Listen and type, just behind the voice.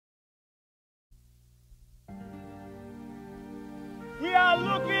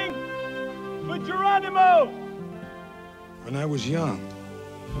Geronimo! When I was young,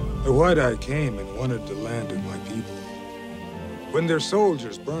 the White-Eye came and wanted the land of my people. When their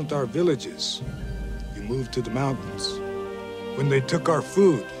soldiers burnt our villages, we moved to the mountains. When they took our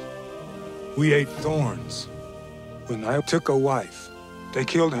food, we ate thorns. When I took a wife, they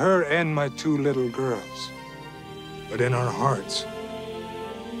killed her and my 2 little girls. But in our hearts,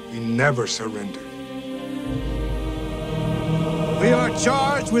 we never surrendered. We are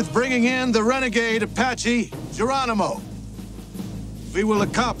charged with bringing in the renegade Apache, Geronimo. We will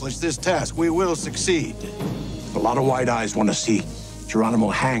accomplish this task. We will succeed. A lot of white eyes want to see Geronimo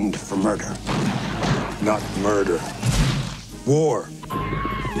hanged for murder. Not murder. War.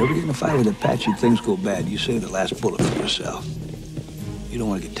 You ever get in a fight with Apache, things go bad, you save the last bullet for yourself. You don't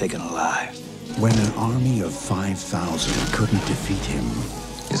want to get taken alive. When an army of 5,000 couldn't defeat him,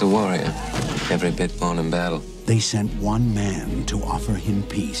 he's a warrior, every bit born in battle. They sent one man to offer him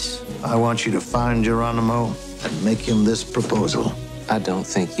peace. I want you to find Geronimo and make him this proposal. I don't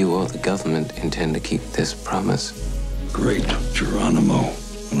think you or the government intend to keep this promise. Great, Geronimo.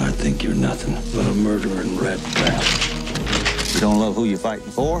 And I think you're nothing but a murdering red rat. You don't love who you're fighting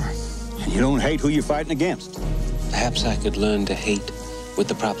for, and you don't hate who you're fighting against. Perhaps I could learn to hate with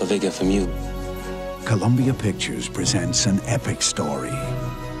the proper vigor from you. Columbia Pictures presents an epic story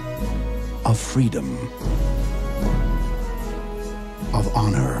of freedom, of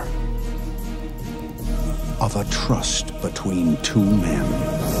honor, of a trust between 2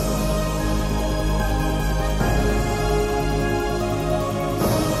 men.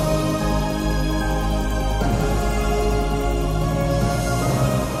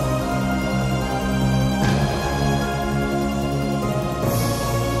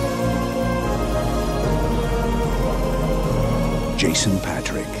 Jason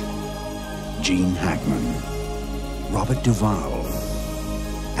Patric, Gene Hackman, Robert Duvall,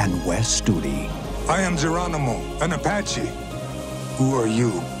 and Wes Studi. I am Geronimo, an Apache. Who are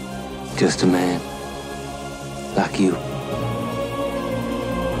you? Just a man. Like you.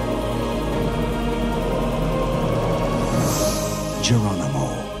 Geronimo,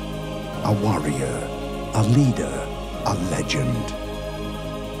 a warrior, a leader, a legend.